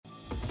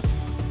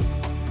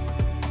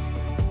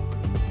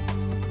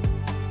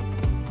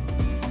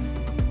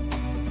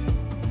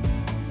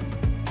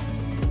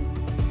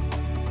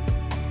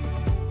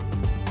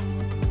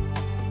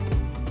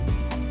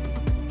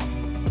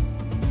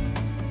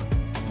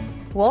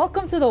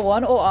Welcome to the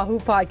One Oahu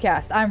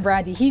podcast. I'm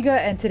Brandi Higa,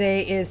 and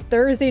today is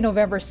Thursday,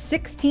 November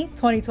 16th,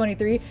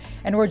 2023,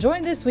 and we're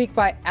joined this week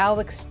by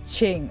Alex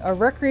Ching, a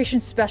recreation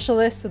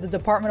specialist with the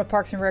Department of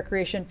Parks and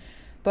Recreation.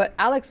 But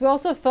Alex, we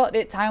also felt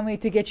it timely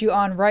to get you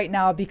on right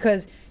now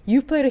because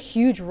you've played a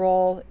huge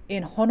role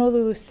in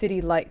Honolulu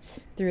City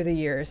Lights through the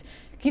years.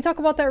 Can you talk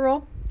about that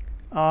role?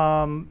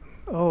 How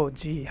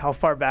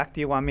far back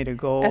do you want me to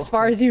go? As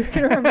far as you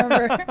can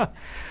remember.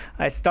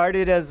 I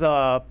started as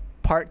a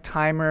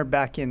part-timer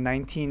back in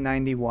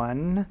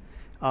 1991.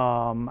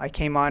 I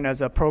came on as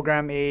a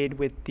program aide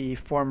with the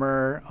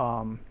former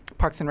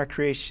Parks and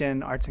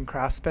Recreation Arts and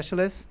Crafts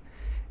specialist,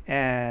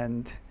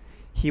 and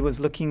he was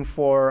looking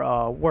for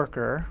a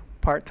worker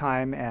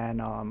part-time,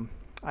 and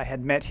I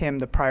had met him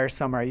the prior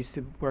summer. I used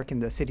to work in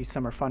the City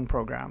Summer Fun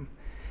program,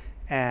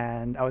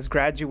 and I was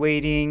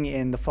graduating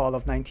in the fall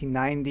of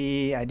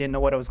 1990. I didn't know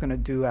what I was going to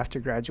do after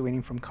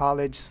graduating from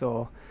college,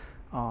 so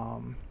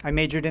I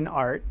majored in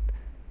art.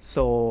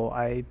 So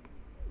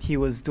he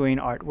was doing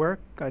artwork.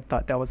 I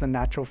thought that was a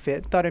natural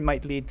fit. Thought it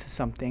might lead to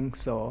something.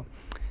 So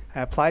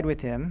I applied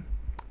with him.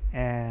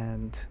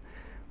 And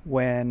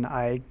when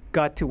I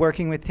got to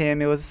working with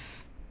him, it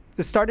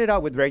started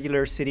out with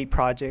regular city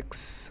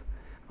projects.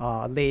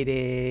 Lay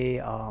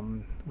Day,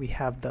 we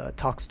have the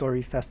Talk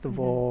Story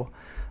Festival.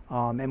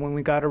 And when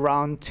we got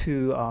around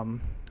to,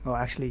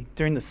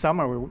 during the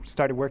summer, we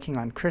started working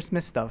on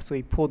Christmas stuff. So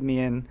he pulled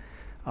me in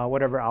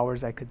whatever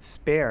hours I could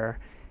spare.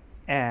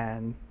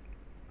 And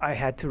I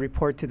had to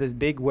report to this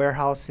big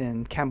warehouse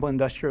in Campbell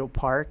Industrial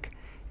Park,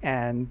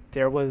 and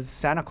there was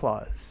Santa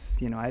Claus.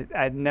 You know,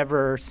 I'd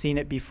never seen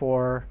it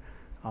before.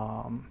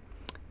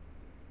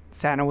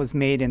 Santa was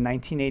made in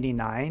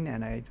 1989,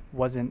 and I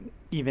wasn't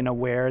even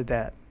aware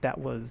that that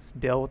was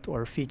built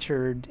or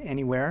featured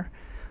anywhere.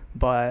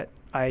 But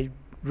I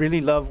really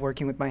love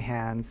working with my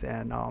hands,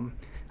 and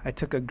I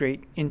took a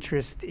great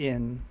interest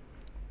in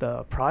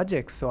the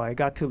project, so I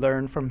got to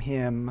learn from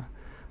him.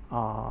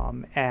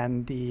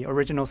 And the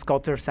original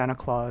sculptor of Santa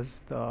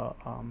Claus, the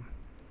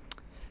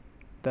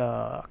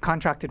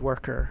contracted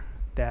worker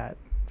that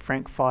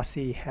Frank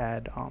Fosse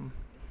had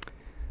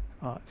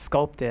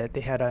sculpted,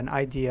 they had an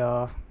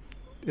idea.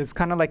 It was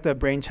kind of like the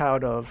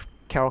brainchild of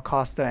Carol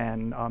Costa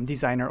and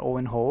designer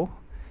Owen Ho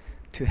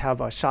to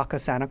have a Shaka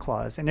Santa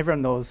Claus. And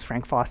everyone knows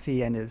Frank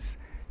Fosse and his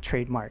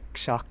trademark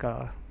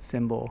Shaka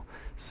symbol.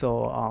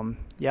 So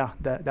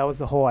that was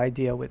the whole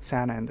idea with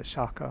Santa and the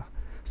Shaka.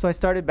 So I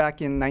started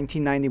back in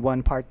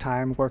 1991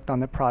 part-time, worked on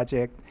the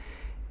project,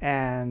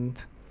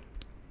 and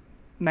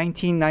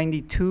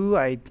 1992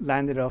 I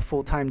landed a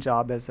full-time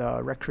job as a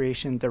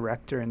recreation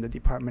director in the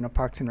Department of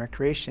Parks and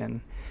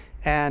Recreation.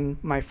 And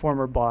my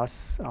former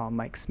boss,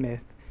 Mike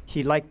Smith,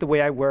 he liked the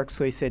way I worked,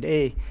 so he said,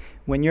 "Hey,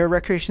 when you're a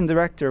recreation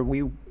director,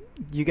 you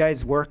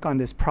guys work on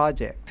this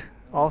project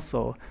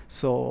also.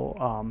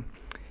 So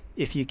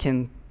if you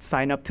can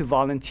sign up to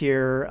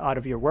volunteer out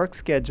of your work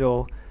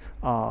schedule,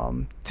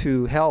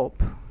 to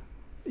help,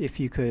 if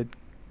you could,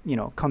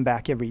 come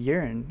back every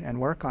year and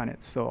work on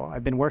it." So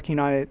I've been working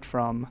on it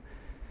from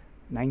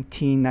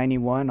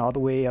 1991 all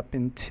the way up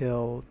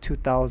until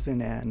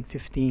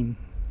 2015.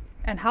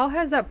 And how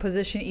has that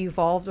position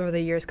evolved over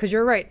the years? Because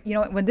you're right,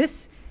 when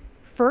this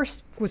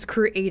first was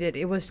created,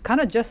 it was kind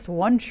of just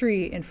one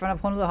tree in front of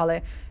Honolulu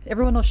Hale.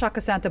 Everyone knows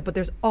Shaka Santa, but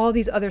there's all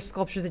these other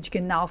sculptures that you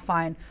can now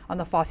find on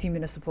the Fosse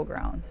Municipal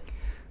grounds.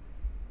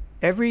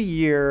 Every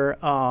year,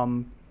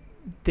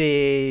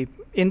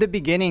 in the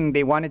beginning,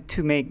 they wanted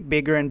to make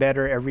bigger and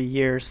better every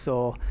year.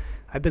 So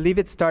I believe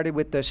it started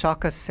with the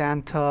Shaka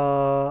Santa,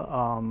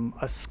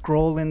 a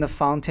scroll in the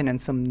fountain,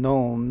 and some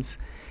gnomes.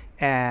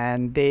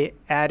 And they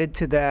added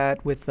to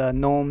that with a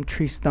gnome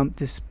tree stump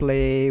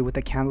display with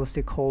a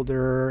candlestick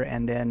holder.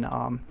 And then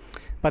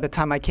by the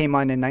time I came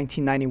on in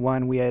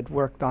 1991, we had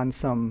worked on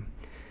some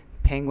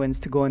penguins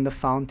to go in the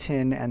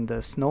fountain and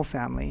the snow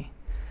family.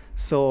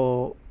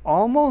 So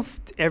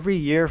almost every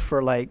year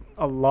for like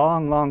a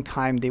long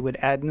time, they would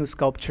add new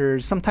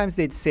sculptures. Sometimes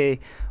they'd say,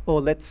 "Oh,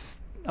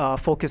 let's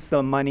focus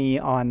the money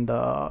on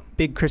the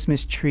big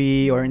Christmas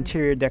tree or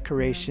interior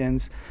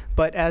decorations."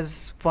 But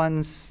as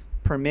funds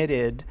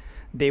permitted,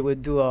 they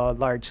would do a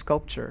large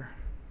sculpture.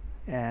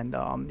 And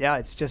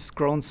it's just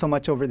grown so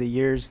much over the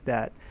years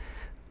that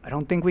I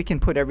don't think we can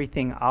put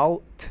everything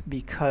out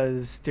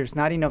because there's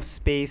not enough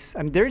space.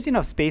 I mean, there's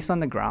enough space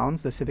on the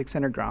grounds, the Civic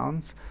Center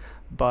grounds,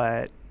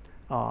 but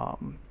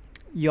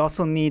you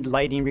also need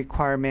lighting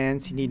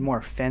requirements. You need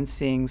more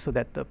fencing so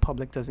that the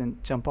public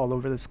doesn't jump all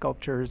over the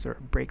sculptures or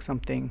break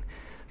something.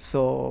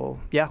 So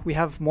we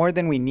have more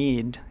than we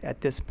need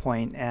at this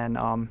point. And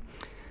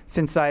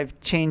since I've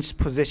changed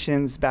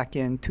positions back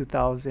in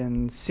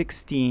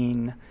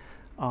 2016,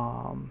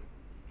 I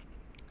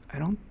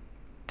don't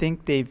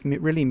think they've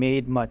really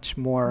made much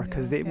more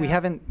because we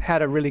haven't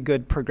had a really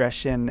good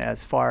progression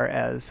as far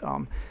as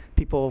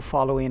people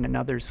following in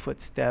others'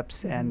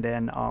 footsteps. And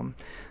then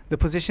the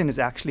position is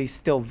actually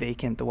still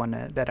vacant, the one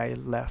that I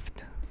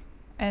left.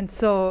 And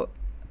so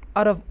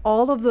out of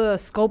all of the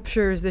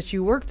sculptures that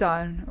you worked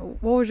on,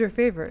 what was your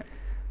favorite?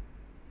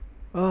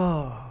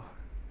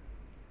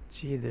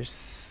 Gee, there's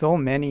so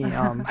many.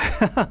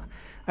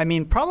 I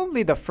mean,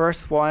 probably the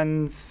first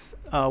ones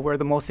were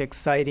the most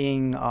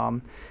exciting.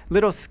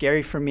 Little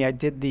scary for me. I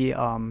did the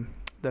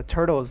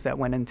turtles that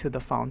went into the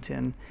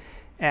fountain,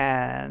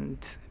 and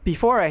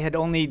before I had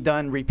only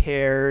done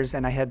repairs,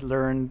 and I had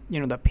learned,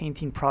 the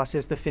painting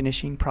process, the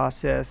finishing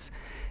process,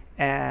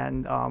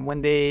 and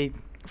when they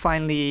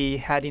finally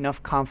had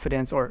enough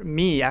confidence, or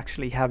me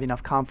actually have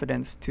enough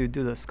confidence to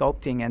do the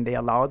sculpting, and they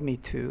allowed me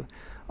to.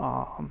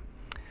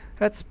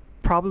 That's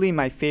probably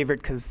my favorite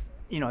because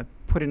I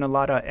put in a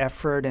lot of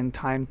effort and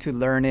time to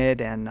learn it,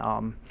 and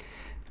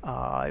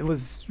it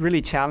was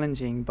really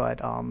challenging.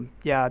 But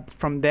yeah,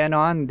 from then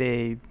on,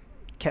 they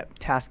kept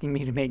tasking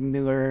me to make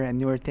newer and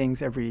newer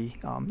things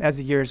as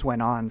the years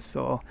went on.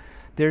 So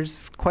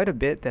there's quite a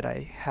bit that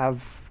I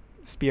have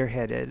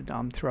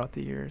spearheaded throughout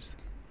the years.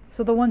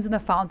 So the ones in the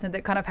fountain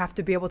that kind of have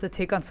to be able to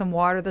take on some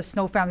water, the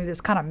snow family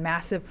that's kind of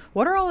massive.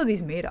 What are all of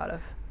these made out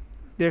of?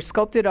 They're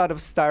sculpted out of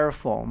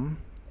styrofoam,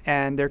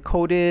 and they're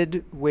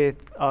coated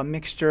with a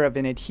mixture of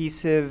an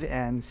adhesive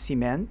and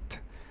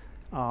cement.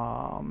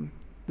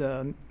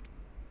 The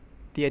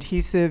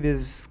adhesive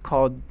is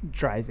called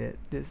Drive It,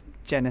 this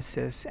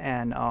Genesis,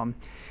 and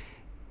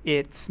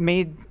it's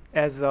made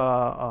as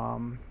a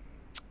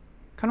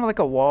kind of like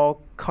a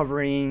wall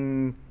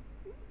covering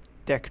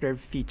decorative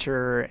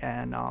feature,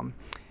 and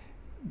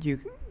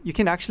you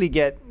can actually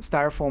get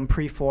styrofoam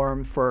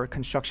preformed for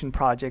construction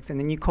projects, and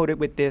then you coat it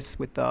with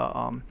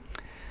the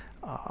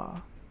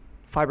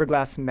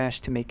fiberglass mesh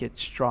to make it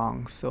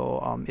strong,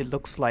 so it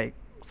looks like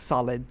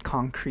solid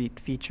concrete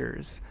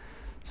features.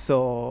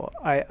 So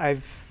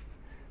I've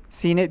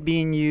seen it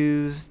being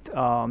used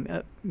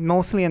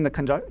mostly in the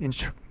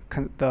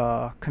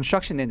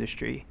construction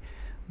industry,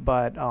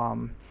 but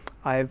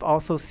I've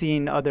also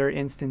seen other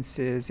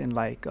instances in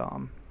like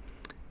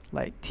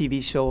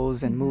TV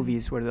shows and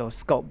movies where they'll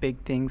sculpt big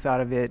things out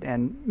of it,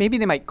 and maybe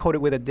they might coat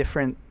it with a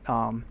different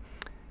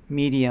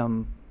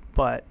medium.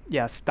 But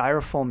yeah,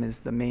 styrofoam is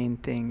the main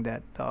thing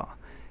that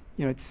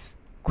it's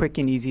quick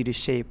and easy to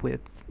shape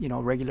with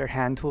regular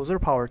hand tools or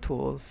power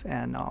tools,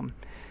 and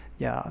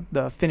yeah,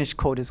 the finish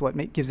coat is what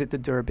gives it the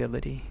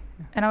durability.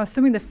 And I'm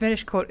assuming the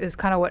finish coat is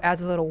kind of what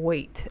adds a little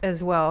weight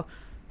as well.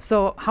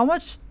 So how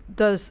much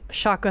does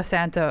Shaka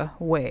Santa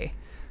weigh?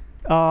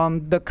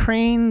 The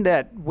crane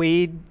that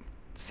weighed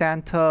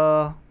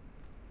Santa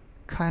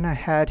kind of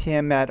had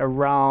him at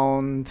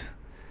around,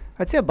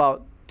 I'd say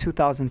about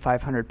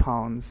 2,500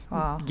 pounds,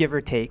 wow, give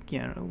or take.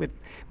 With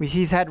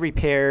he's had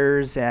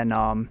repairs and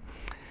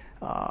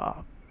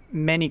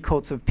many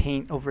coats of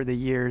paint over the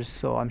years,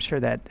 so I'm sure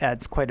that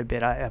adds quite a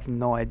bit. I have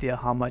no idea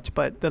how much,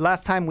 but the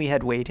last time we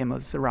had weighed him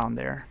was around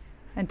there.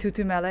 And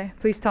Tutu Mele,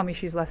 please tell me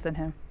she's less than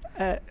him.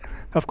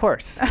 Of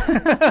course.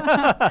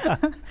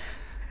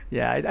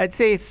 Yeah, I'd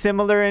say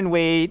similar in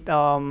weight.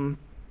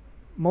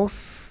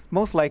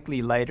 Most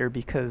likely lighter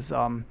because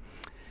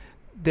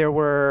there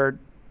were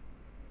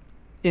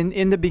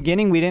in the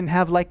beginning we didn't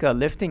have like a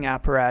lifting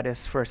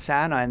apparatus for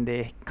Santa, and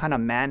they kind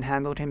of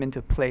manhandled him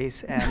into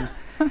place. And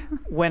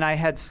when I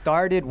had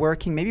started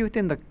working, maybe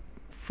within the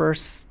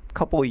first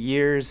couple of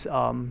years,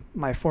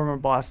 my former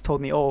boss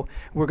told me, "Oh,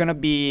 we're gonna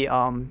be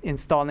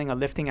installing a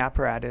lifting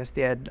apparatus."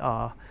 They had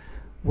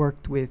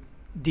worked with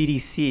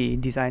DDC,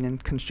 Design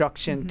and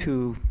Construction,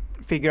 to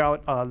figure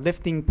out a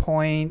lifting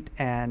point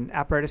and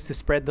apparatus to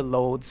spread the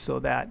load so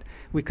that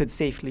we could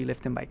safely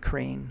lift him by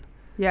crane.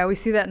 Yeah, we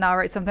see that now,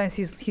 right? Sometimes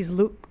he's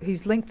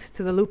linked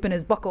to the loop in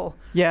his buckle.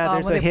 Yeah,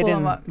 there's a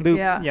hidden loop.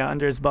 Yeah,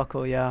 under his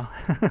buckle. Yeah.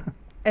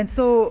 And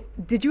so,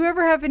 did you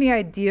ever have any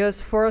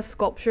ideas for a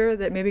sculpture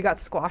that maybe got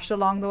squashed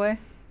along the way?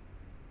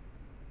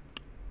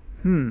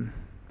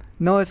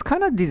 No, it's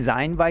kind of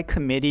designed by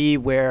committee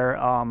where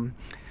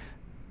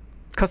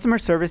customer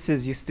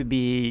services used to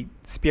be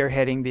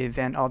spearheading the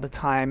event all the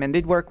time, and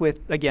they'd work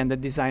with, again, the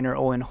designer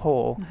Owen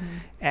Ho,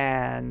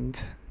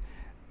 and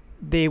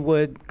they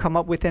would come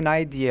up with an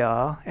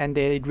idea and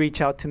they'd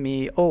reach out to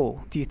me,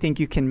 "Oh, do you think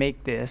you can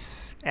make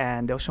this?"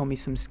 And they'll show me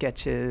some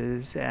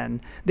sketches, and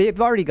they've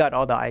already got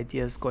all the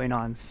ideas going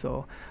on.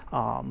 So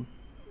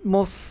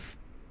most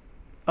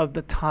of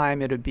the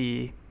time it would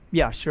be,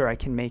 "Yeah, sure, I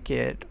can make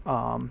it."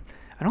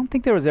 I don't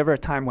think there was ever a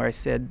time where I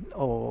said,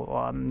 "Oh,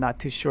 I'm not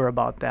too sure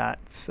about that."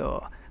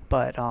 So,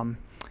 but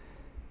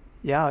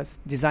yeah, it's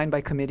designed by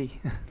committee.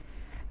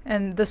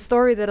 And the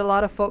story that a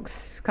lot of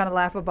folks kind of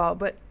laugh about,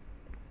 but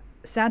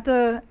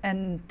Santa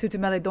and Tutu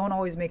Mele don't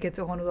always make it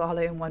to Honolulu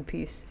Hale in one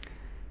piece.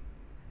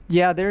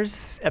 Yeah,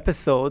 there's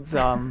episodes.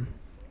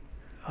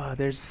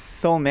 There's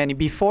so many.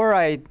 Before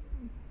I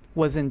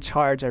was in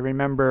charge, I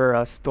remember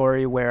a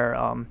story where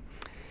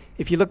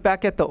if you look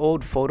back at the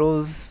old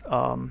photos,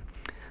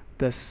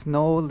 the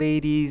snow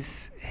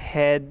lady's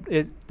head,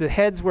 the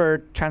heads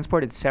were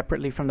transported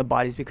separately from the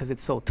bodies because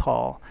it's so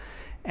tall.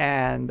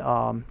 And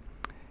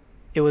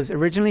it was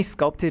originally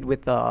sculpted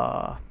with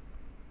a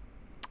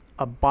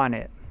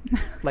bonnet.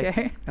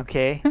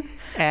 Okay.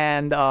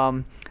 And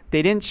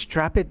they didn't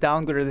strap it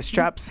down good, or the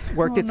straps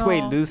worked its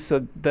way loose.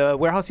 So the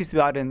warehouse used to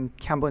be out in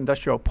Campbell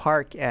Industrial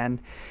Park, and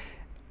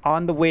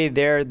on the way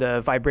there,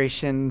 the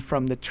vibration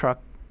from the truck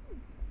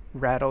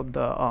rattled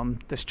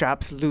the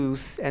straps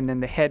loose, and then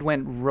the head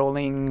went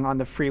rolling on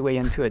the freeway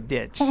into a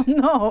ditch. Oh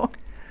no.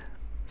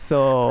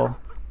 So,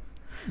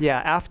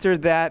 yeah, after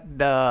that,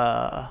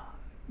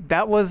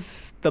 that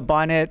was the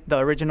bonnet the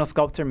original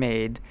sculptor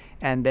made,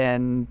 and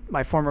then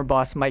my former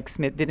boss Mike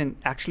Smith didn't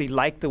actually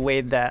like the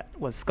way that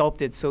was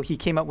sculpted, so he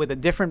came up with a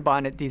different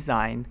bonnet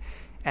design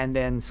and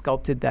then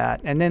sculpted that.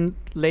 And then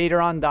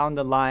later on down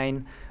the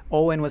line,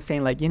 Owen was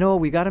saying, like,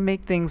 we got to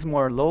make things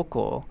more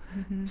local.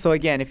 Mm-hmm. So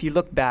again, if you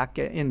look back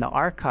in the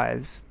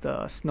archives,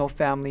 the Snow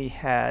family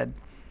had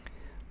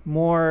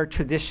more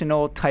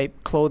traditional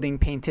type clothing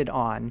painted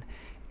on,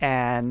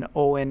 and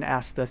Owen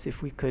asked us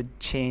if we could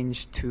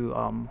change to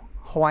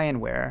Hawaiian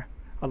wear,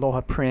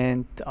 aloha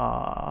print.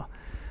 What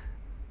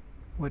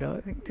else?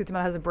 I think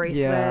Tutumela has a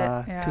bracelet.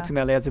 Yeah,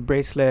 Tutumela has a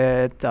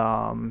bracelet.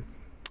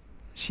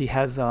 She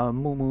has a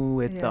muumuu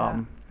with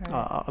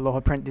aloha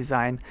print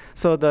design.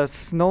 So the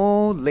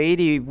Snow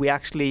Lady, we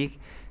actually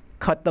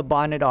cut the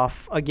bonnet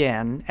off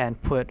again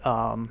and put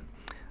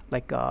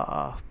like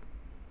a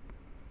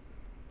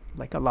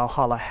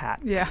lauhala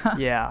hat.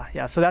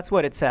 Yeah. So that's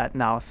what it's at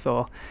now.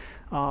 So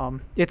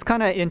it's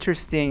kind of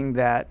interesting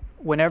that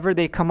whenever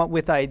they come up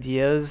with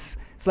ideas,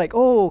 it's like,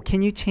 oh,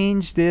 can you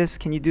change this?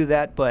 Can you do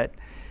that? But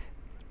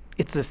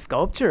it's a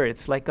sculpture.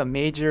 It's like a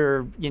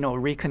major,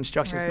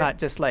 reconstruction. Right. It's not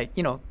just like,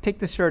 take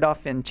the shirt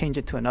off and change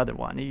it to another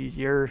one.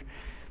 You're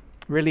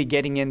really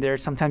getting in there.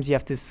 Sometimes you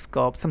have to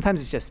sculpt.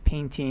 Sometimes it's just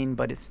painting,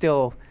 but it's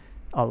still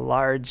a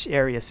large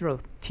area. It's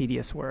real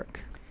tedious work.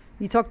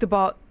 You talked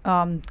about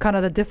kind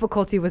of the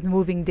difficulty with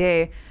moving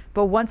day,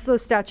 but once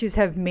those statues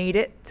have made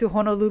it to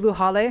Honolulu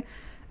Hale,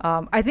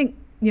 I think,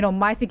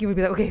 my thinking would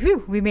be like, okay,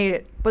 phew, we made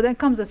it. But then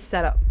comes a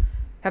setup.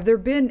 Have there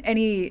been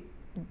any,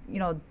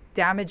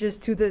 damages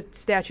to the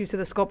statues, to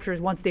the sculptures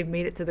once they've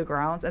made it to the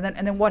grounds? And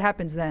then what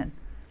happens then?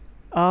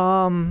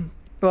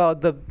 Well,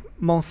 the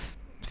most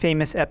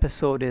famous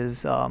episode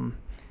is, I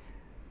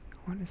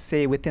want to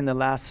say within the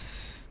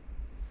last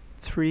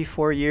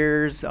 3-4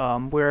 years,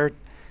 we're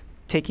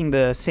taking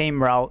the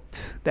same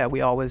route that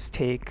we always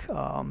take,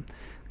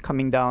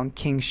 coming down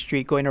King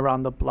Street, going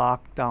around the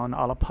block, down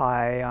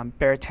Alapai,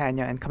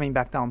 Beretania, and coming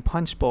back down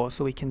Punch Bowl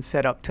so we can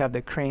set up to have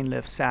the crane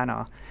lift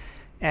Santa.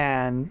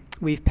 And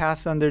we've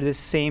passed under this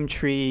same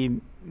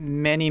tree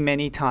many,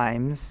 many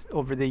times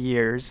over the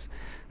years,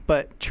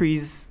 but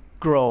trees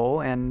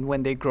grow, and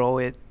when they grow,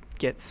 it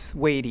gets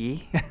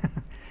weighty,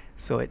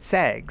 so it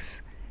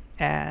sags.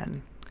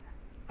 And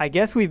I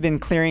guess we've been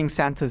clearing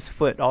Santa's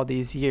foot all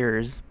these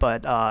years,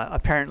 but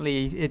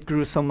apparently it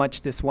grew so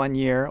much this one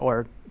year,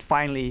 or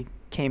finally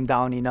came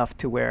down enough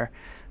to where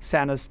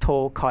Santa's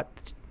toe caught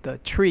the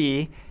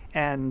tree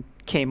and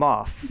came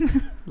off,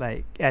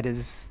 like at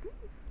his,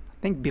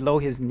 I think below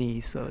his knee,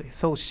 so his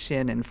whole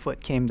shin and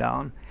foot came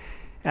down.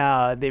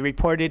 They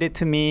reported it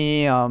to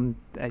me.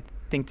 I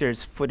think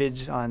there's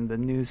footage on the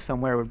news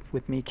somewhere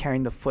with me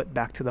carrying the foot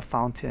back to the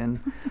fountain.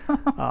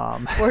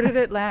 Where did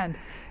it land?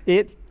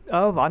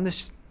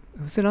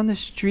 Was it on the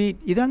street?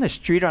 Either on the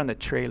street or on the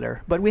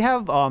trailer. But we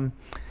have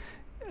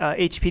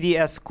HPD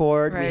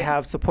escort. Right. We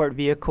have support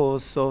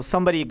vehicles. So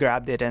somebody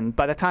grabbed it, and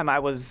by the time I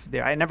was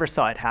there, I never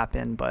saw it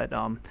happen, but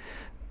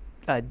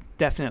I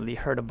definitely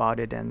heard about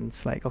it, and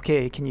it's like,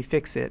 okay, can you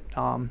fix it?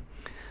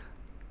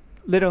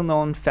 Little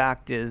known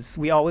fact is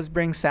we always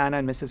bring Santa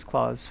and Mrs.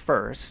 Claus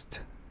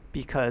first,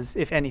 because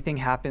if anything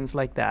happens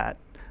like that,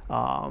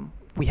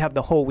 we have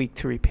the whole week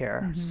to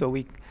repair. Mm-hmm. So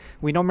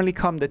we normally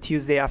come the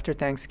Tuesday after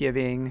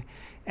Thanksgiving,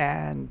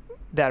 and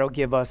that'll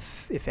give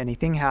us, if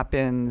anything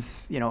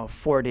happens,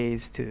 4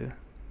 days to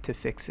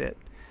fix it.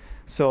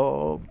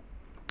 So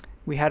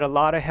we had a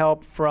lot of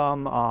help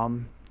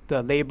from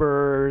the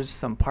laborers,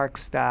 some park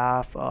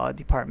staff,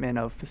 Department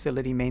of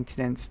Facility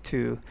Maintenance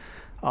to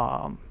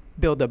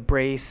build a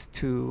brace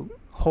to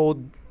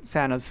hold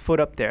Santa's foot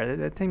up there.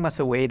 That thing must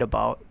have weighed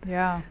about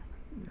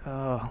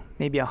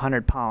maybe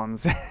 100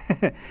 pounds.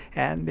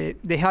 And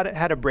they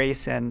had a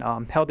brace and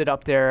held it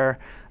up there.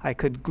 I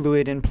could glue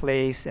it in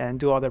place and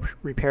do all the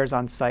repairs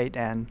on site.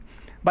 And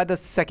by the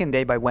second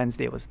day, by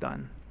Wednesday, it was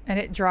done. And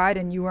it dried,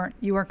 and you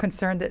weren't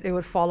concerned that it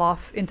would fall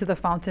off into the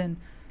fountain?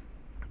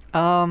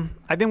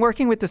 I've been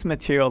working with this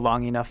material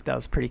long enough that I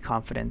was pretty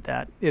confident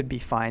that it'd be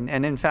fine.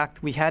 And in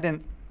fact, we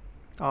hadn't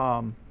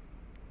done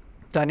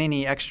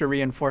any extra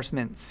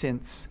reinforcement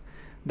since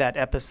that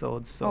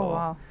episode. So, oh,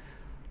 wow.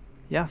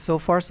 Yeah, so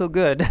far so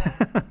good.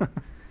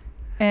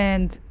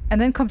 And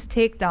then comes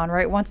takedown,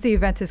 right? Once the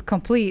event is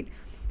complete,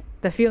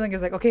 the feeling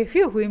is like, okay,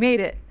 phew, we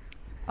made it.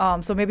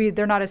 So maybe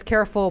they're not as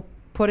careful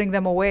putting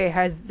them away.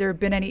 Has there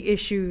been any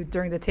issue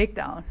during the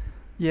takedown?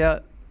 Yeah.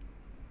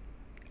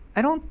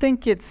 I don't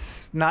think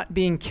it's not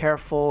being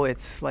careful.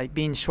 It's like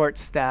being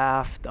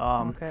short-staffed.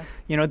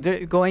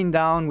 Okay. Going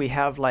down, we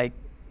have like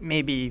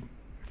maybe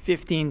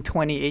 15,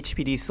 20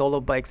 HPD solo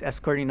bikes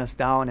escorting us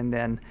down, and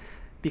then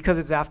because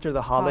it's after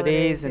the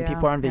holidays and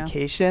people are on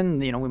vacation,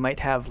 we might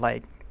have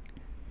like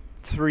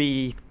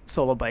 3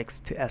 solo bikes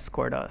to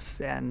escort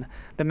us, and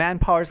the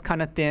manpower is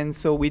kind of thin,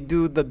 so we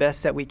do the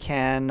best that we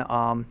can.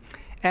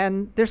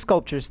 And they're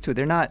sculptures too.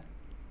 They're not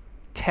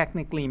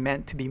technically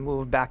meant to be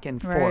moved back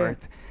and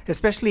forth,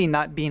 especially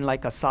not being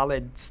like a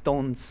solid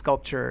stone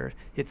sculpture.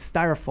 It's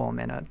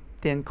styrofoam and a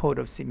thin coat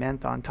of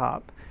cement on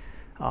top.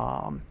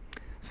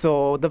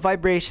 So the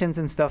vibrations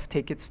and stuff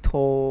take its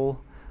toll.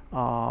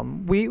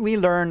 We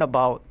learn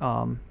about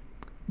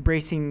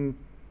bracing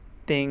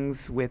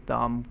things with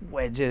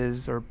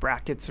wedges or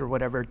brackets or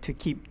whatever to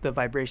keep the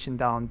vibration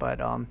down. But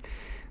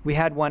we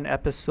had one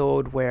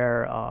episode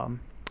where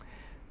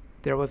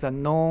there was a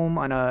gnome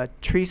on a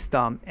tree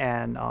stump,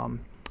 and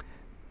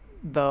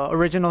the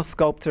original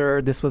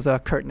sculptor, this was a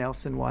Kurt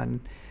Nelson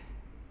one,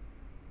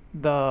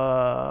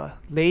 the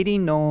lady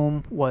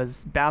gnome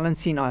was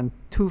balancing on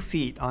 2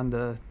 feet on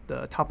the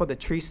top of the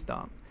tree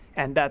stump,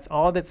 and that's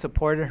all that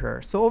supported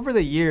her. So over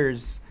the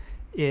years,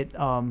 it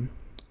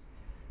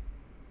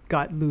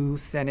got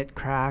loose and it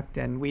cracked,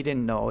 and we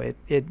didn't know it.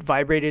 It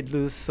vibrated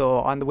loose, so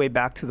on the way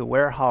back to the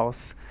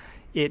warehouse,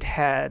 it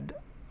had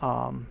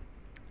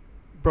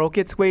broke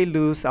its way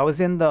loose. I was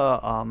in the,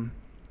 I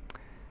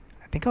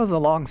think I was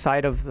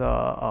alongside of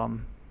the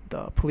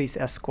police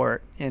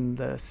escort in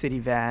the city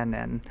van,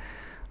 and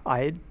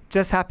I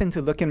just happened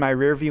to look in my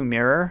rearview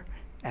mirror,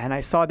 and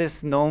I saw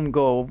this gnome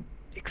go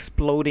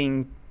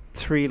exploding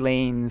 3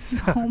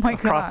 lanes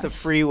across the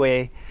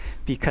freeway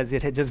because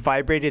it had just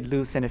vibrated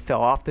loose and it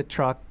fell off the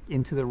truck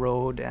into the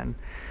road. And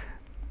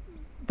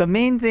the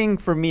main thing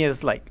for me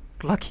is like,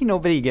 lucky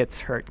nobody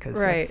gets hurt,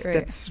 because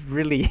that's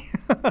really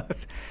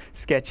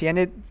sketchy.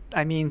 And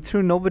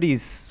through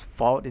nobody's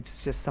fault,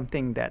 it's just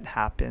something that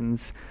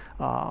happens.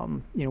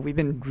 We've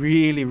been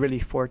really, really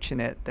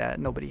fortunate that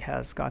nobody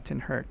has gotten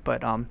hurt.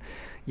 But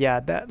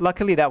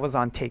luckily that was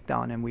on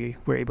takedown, and we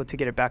were able to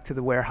get it back to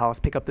the warehouse,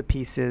 pick up the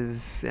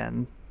pieces,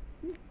 and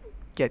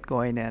get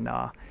going, and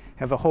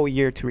have a whole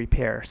year to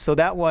repair. So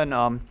that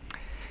one,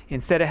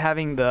 instead of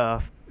having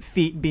the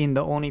feet being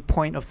the only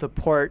point of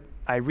support,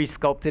 I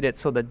resculpted it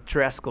so the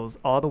dress goes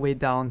all the way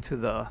down to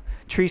the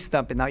tree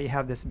stump, and now you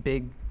have this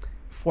big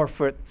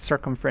 4-foot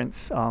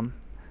circumference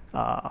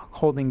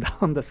holding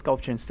down the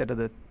sculpture instead of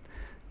the,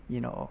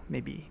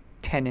 maybe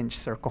 10-inch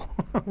circle.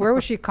 Where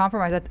was she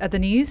compromised? At the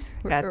knees?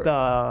 At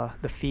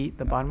the feet,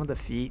 the bottom of the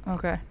feet.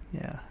 Okay.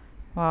 Yeah.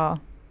 Wow.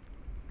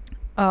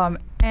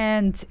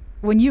 And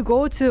when you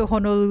go to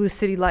Honolulu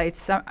City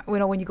Lights,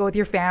 when you go with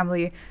your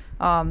family,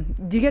 do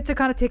you get to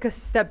kind of take a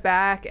step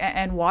back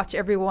and watch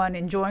everyone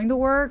enjoying the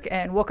work?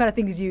 And what kind of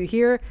things do you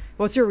hear?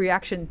 What's your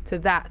reaction to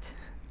that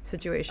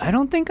situation? I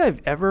don't think I've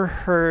ever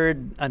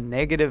heard a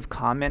negative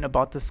comment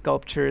about the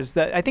sculptures.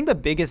 I think the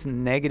biggest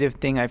negative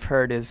thing I've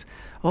heard is,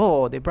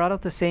 oh, they brought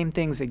out the same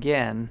things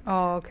again.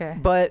 Oh, okay.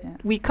 But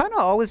we kind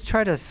of always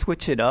try to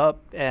switch it up,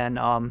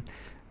 and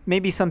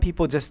maybe some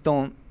people just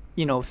don't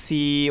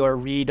see or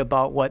read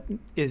about what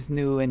is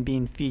new and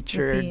being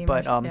featured.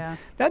 But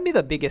that'd be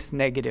the biggest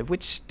negative,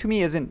 which to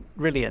me isn't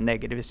really a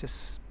negative. It's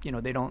just,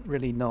 they don't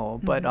really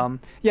know. But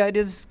it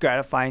is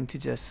gratifying to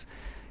just,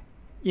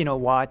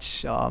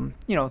 watch,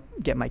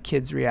 get my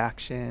kids'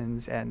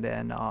 reactions, and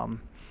then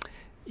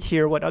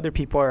hear what other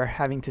people are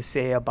having to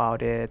say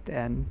about it.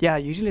 And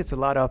usually it's a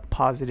lot of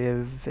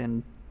positive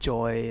and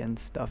joy and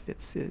stuff.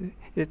 It's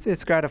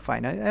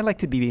gratifying. I like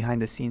to be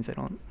behind the scenes. I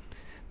don't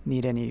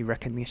need any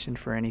recognition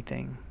for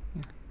anything.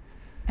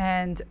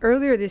 And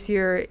earlier this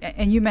year,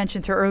 and you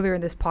mentioned her earlier in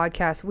this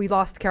podcast, we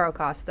lost Carol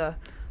Costa,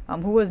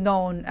 who was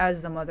known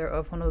as the mother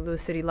of Honolulu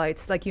City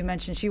Lights. Like you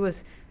mentioned, she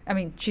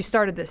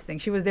started this thing.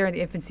 She was there in the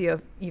infancy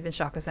of even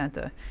Shaka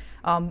Santa.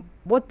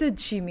 What did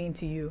she mean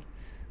to you?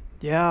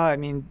 Yeah,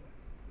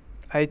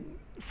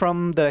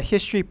 from the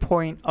history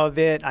point of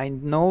it, I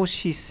know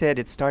she said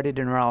it started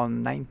in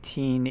around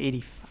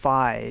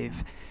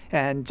 1985.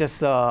 And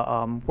just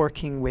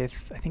working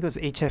with, I think it was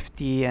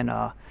HFD and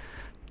a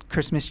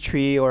Christmas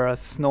tree or a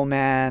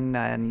snowman,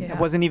 and it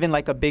wasn't even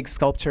like a big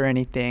sculpture or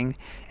anything.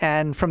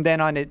 And from then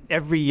on, it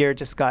every year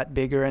just got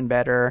bigger and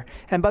better.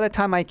 And by the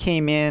time I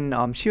came in,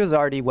 she was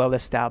already well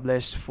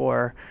established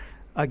for,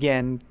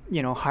 again,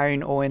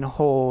 hiring Owen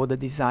Ho, the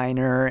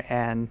designer,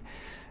 and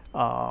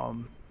I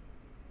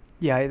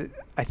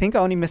think I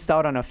only missed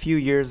out on a few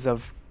years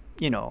of,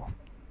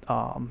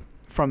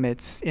 from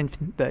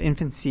the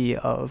infancy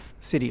of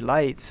City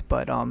Lights.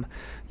 But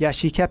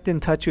she kept in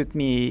touch with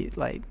me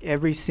like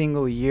every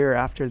single year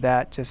after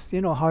that, just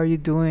how are you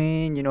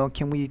doing,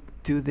 can we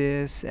do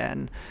this?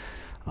 And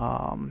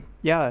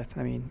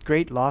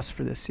great loss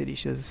for the city.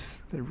 She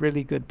was a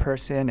really good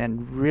person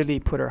and really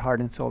put her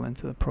heart and soul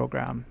into the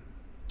program.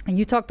 And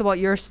you talked about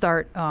your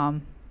start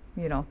 3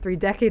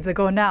 decades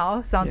ago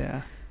now. Sounds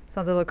a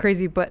little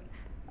crazy, but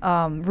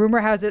rumor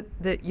has it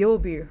that you'll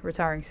be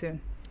retiring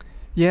soon.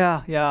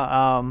 My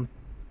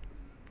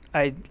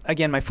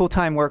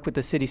full-time work with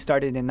the city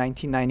started in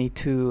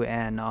 1992,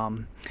 and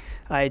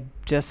I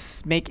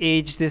just make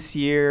age this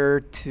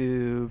year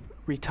to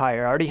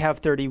retire. I already have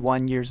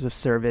 31 years of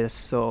service,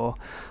 so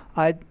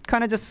I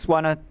kind of just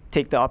want to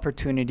take the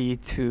opportunity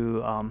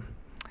to,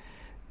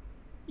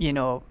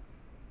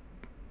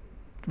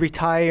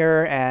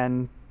 retire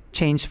and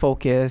change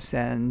focus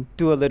and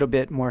do a little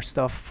bit more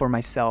stuff for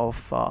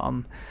myself.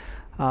 I'm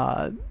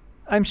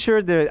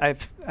sure that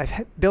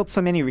I've built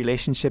so many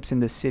relationships in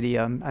the city.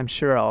 I'm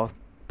sure I'll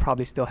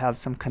probably still have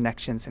some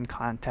connections and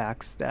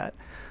contacts that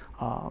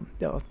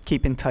they'll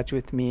keep in touch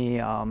with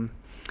me.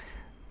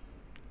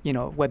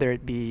 Whether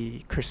it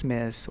be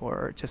Christmas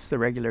or just the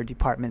regular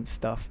department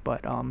stuff.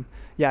 But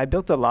I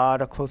built a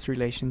lot of close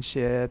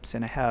relationships,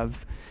 and I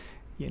have,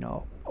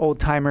 old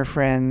timer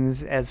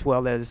friends as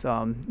well as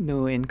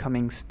new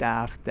incoming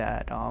staff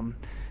that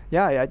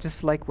I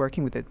just like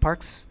working with it.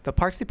 The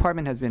Parks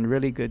Department has been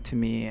really good to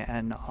me,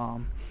 and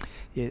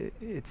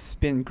it's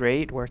been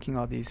great working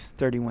all these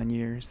 31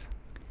 years.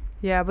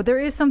 Yeah, but there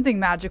is something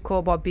magical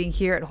about being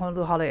here at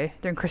Honolulu Hale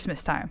during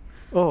Christmas time.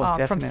 Oh,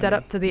 definitely. From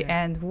setup to the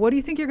end. What do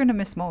you think you're going to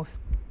miss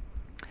most?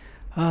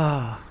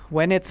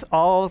 When it's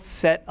all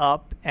set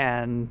up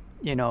and,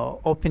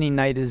 opening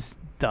night is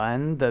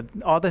done,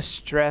 all the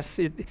stress,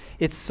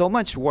 it's so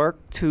much work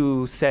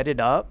to set it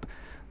up,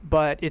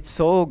 but it's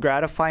so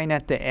gratifying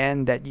at the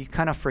end that you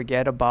kind of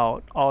forget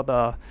about all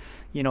the,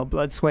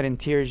 blood, sweat, and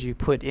tears you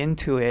put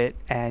into it,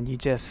 and you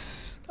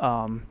just,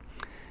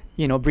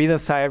 breathe a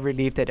sigh of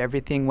relief that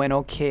everything went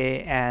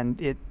okay, and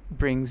it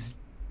brings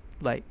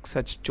like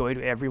such joy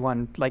to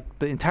everyone, like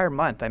the entire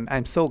month.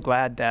 I'm so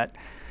glad that,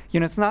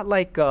 it's not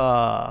like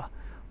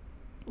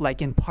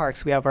in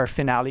parks, we have our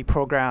finale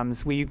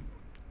programs. We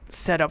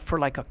set up for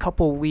like a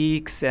couple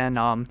weeks, and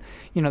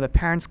the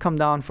parents come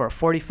down for a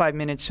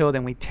 45-minute show,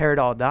 then we tear it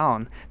all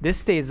down. This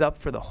stays up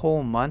for the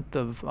whole month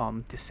of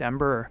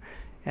December,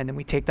 and then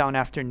we take down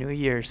after New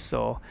Year's.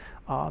 So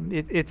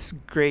it's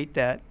great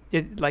that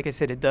like I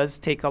said, it does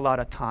take a lot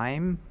of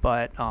time,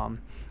 but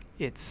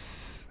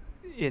it's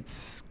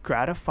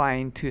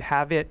gratifying to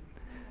have it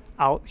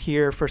out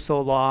here for so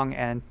long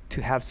and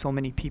to have so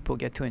many people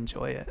get to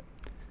enjoy it.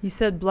 You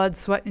said blood,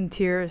 sweat, and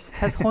tears.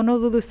 Has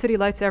Honolulu City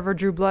Lights ever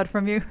drew blood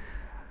from you?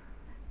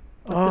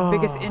 What's the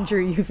biggest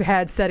injury you've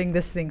had setting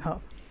this thing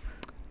up?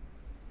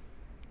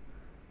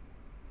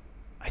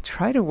 I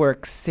try to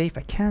work safe.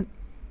 I can't.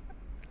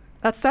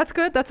 That's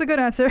good. That's a good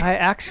answer. I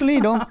actually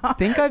don't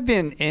think I've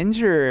been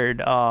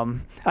injured.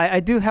 I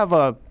do have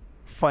a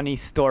funny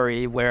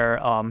story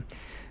where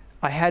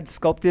I had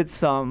sculpted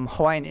some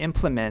Hawaiian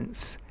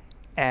implements,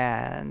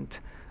 and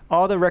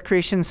all the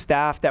recreation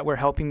staff that were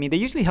helping me, they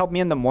usually help me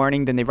in the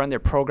morning, then they run their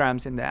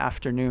programs in the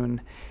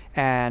afternoon.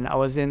 And I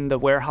was in the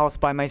warehouse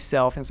by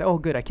myself and said, oh,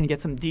 good, I can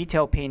get some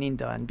detail painting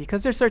done,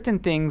 because there's certain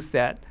things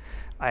that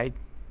I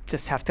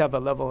just have to have a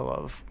level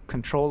of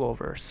control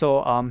over. So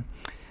I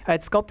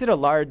had sculpted a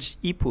large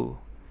ipu,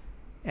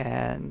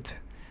 and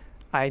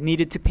I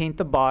needed to paint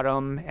the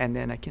bottom, and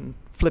then I can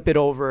flip it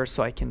over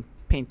so I can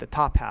paint the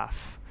top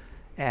half.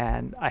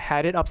 And I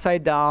had it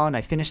upside down.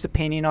 I finished the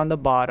painting on the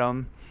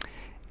bottom,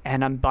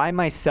 and I'm by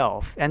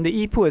myself. And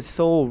the ipu is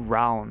so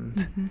round.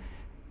 Mm-hmm.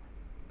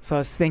 So I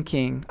was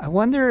thinking, I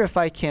wonder if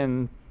I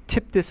can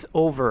tip this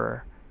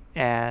over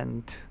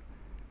and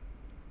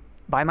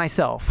by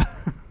myself.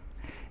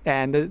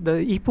 And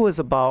the ipu is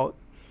about,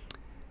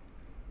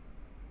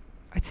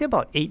 I'd say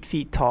about 8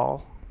 feet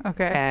tall.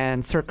 Okay.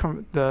 And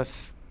the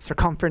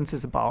circumference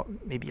is about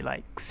maybe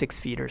like 6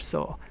 feet or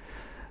so.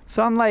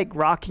 So I'm like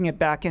rocking it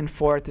back and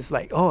forth. It's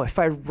like, oh, if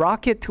I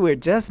rock it to where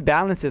it just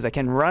balances, I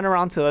can run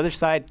around to the other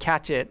side,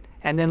 catch it,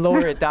 and then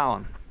lower it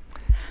down.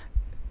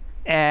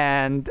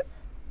 And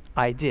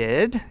I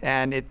did,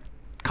 and it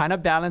kind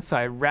of balanced. So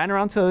I ran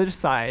around to the other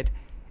side,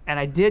 and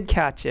I did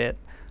catch it.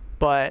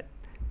 But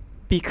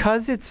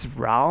because it's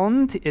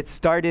round, it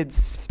started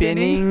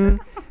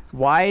spinning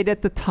wide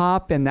at the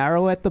top and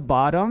narrow at the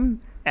bottom.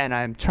 And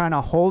I'm trying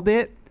to hold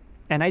it,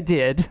 and I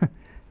did.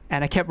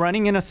 And I kept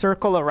running in a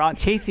circle around,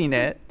 chasing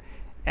it.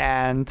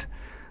 And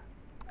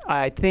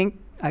I think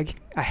I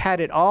had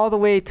it all the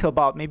way to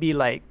about maybe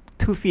like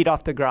 2 feet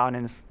off the ground,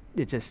 and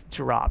it just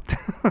dropped.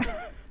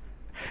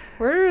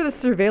 Where are the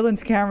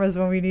surveillance cameras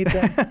when we need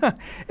them?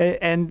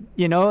 And,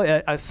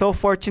 I was so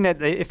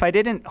fortunate. If I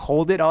didn't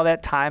hold it all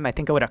that time, I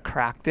think I would have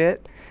cracked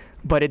it.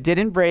 But it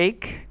didn't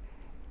break.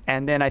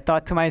 And then I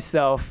thought to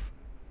myself,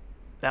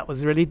 that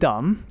was really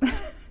dumb.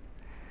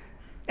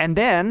 And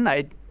then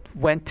I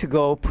went to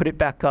go put it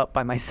back up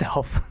by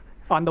myself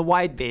on the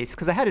wide base,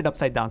 because I had it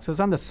upside down. So it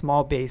was on the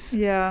small base,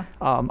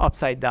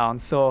 upside down.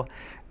 So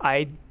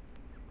I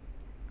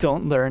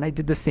don't learn. I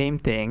did the same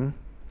thing.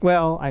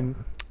 Well,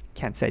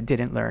 can't say I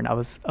didn't learn. I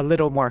was a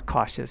little more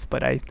cautious,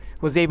 but I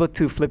was able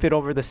to flip it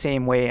over the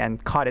same way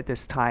and caught it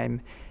this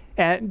time.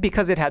 And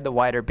because it had the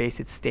wider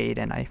base, it stayed,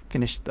 and I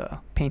finished the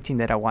painting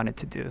that I wanted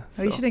to do.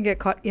 So. You shouldn't get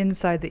caught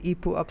inside the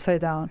ipu upside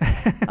down.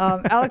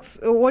 Alex,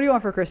 what do you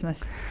want for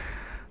Christmas?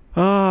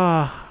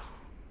 No,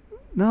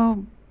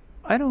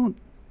 I don't.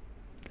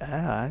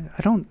 I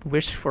don't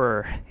wish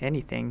for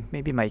anything.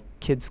 Maybe my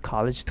kids'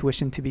 college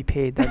tuition to be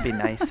paid. That'd be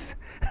nice.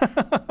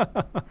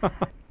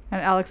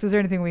 And Alex, is there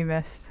anything we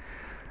missed?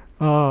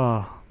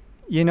 I've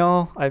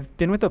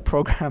been with the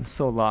program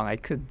so long, I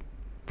could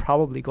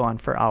probably go on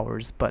for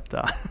hours, but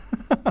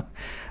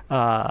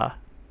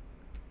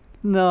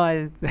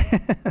no,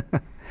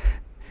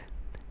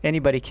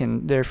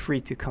 they're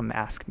free to come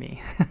ask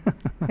me.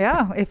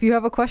 Yeah, if you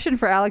have a question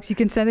for Alex, you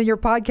can send in your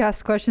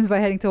podcast questions by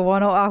heading to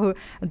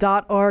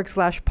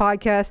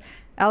oneoahu.org/podcast.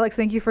 Alex,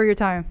 thank you for your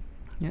time.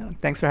 Yeah,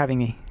 thanks for having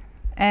me.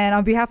 And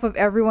on behalf of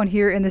everyone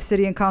here in the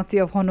city and county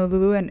of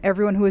Honolulu and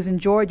everyone who has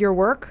enjoyed your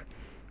work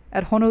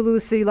at Honolulu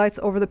City Lights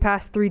over the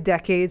past 3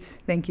 decades,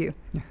 thank you.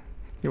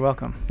 You're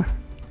welcome.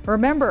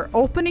 Remember,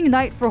 opening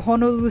night for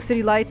Honolulu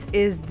City Lights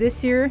is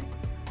this year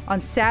on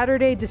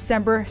Saturday,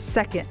 December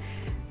 2nd.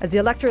 As the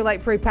electric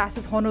light parade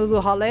passes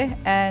Honolulu Hale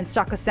and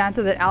Shaka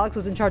Santa that Alex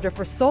was in charge of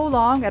for so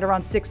long at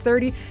around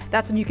 6:30,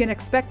 that's when you can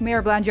expect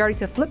Mayor Blangiardi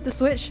to flip the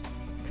switch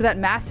to that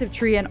massive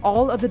tree and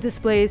all of the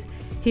displays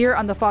here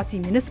on the Fosse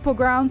Municipal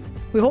Grounds.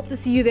 We hope to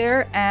see you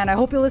there, and I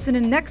hope you'll listen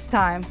in next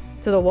time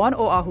to the One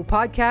Oahu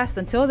podcast.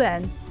 Until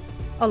then,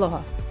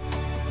 aloha.